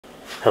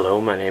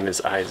Hello, my name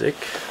is Isaac.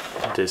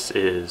 This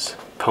is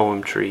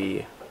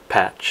Poemtry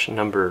patch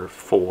number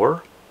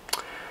 4,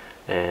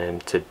 and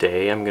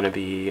today I'm going to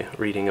be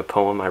reading a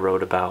poem I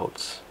wrote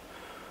about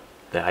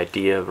the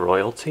idea of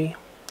royalty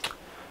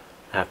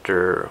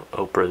after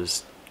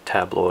Oprah's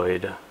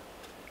tabloid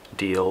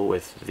deal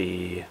with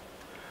the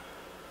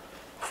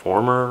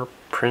former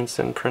prince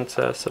and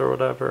princess or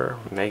whatever,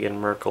 Meghan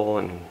Markle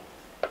and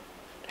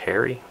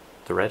Harry,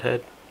 the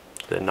redhead,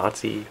 the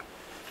Nazi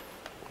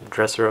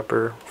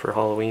dresser-upper for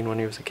Halloween when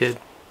he was a kid.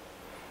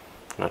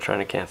 I'm not trying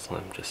to cancel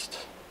him, just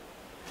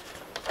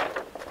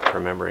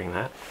remembering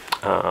that.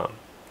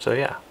 So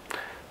yeah,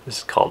 this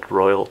is called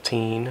Royal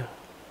Teen,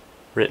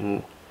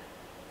 written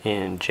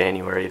in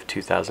January of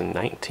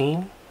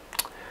 2019.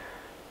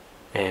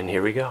 And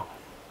here we go.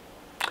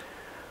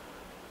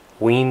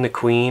 Wean the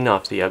queen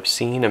off the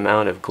obscene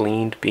amount of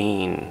gleaned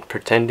bean,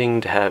 pretending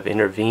to have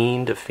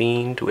intervened a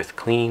fiend with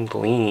clean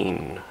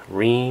lean,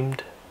 reamed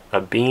a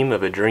beam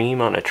of a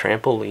dream on a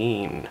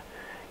trampoline.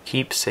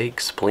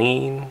 Keepsake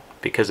spleen,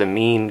 because a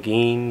mean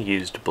Gein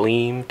used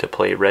Bleem to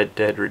play Red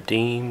Dead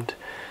Redeemed,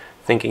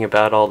 thinking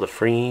about all the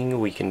freeing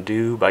we can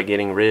do by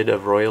getting rid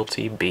of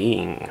royalty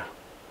being.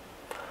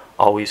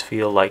 Always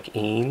feel like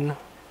een,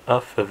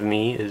 uff of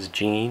me is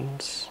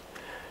jeans,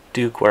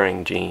 Duke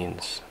wearing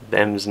jeans,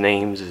 them's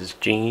names is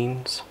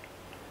jeans,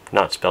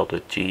 not spelled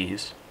with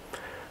G's,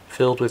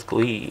 filled with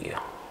glee,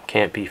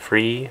 can't be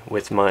free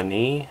with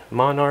money,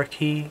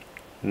 Monarchy,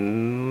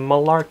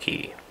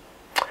 Malarkey.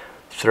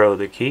 Throw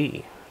the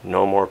key.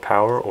 No more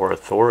power or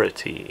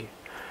authority.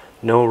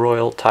 No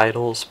royal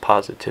titles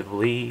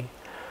positively.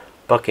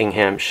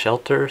 Buckingham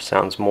shelter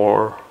sounds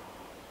more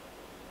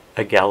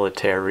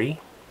egalitary.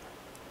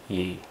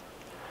 Yeeee.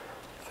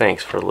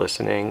 Thanks for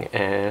listening,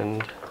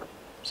 and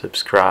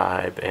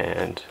subscribe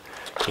and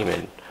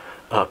even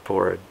up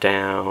or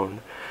down.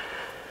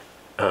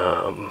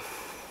 And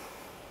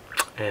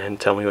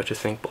tell me what you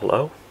think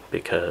below,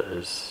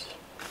 because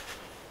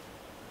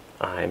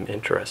I'm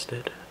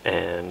interested.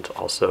 And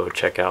also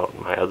check out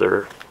my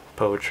other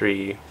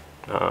poetry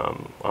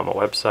on my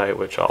website,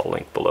 which I'll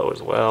link below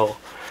as well.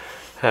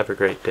 Have a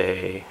great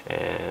day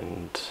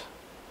and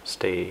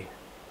stay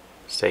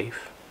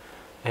safe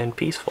and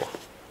peaceful.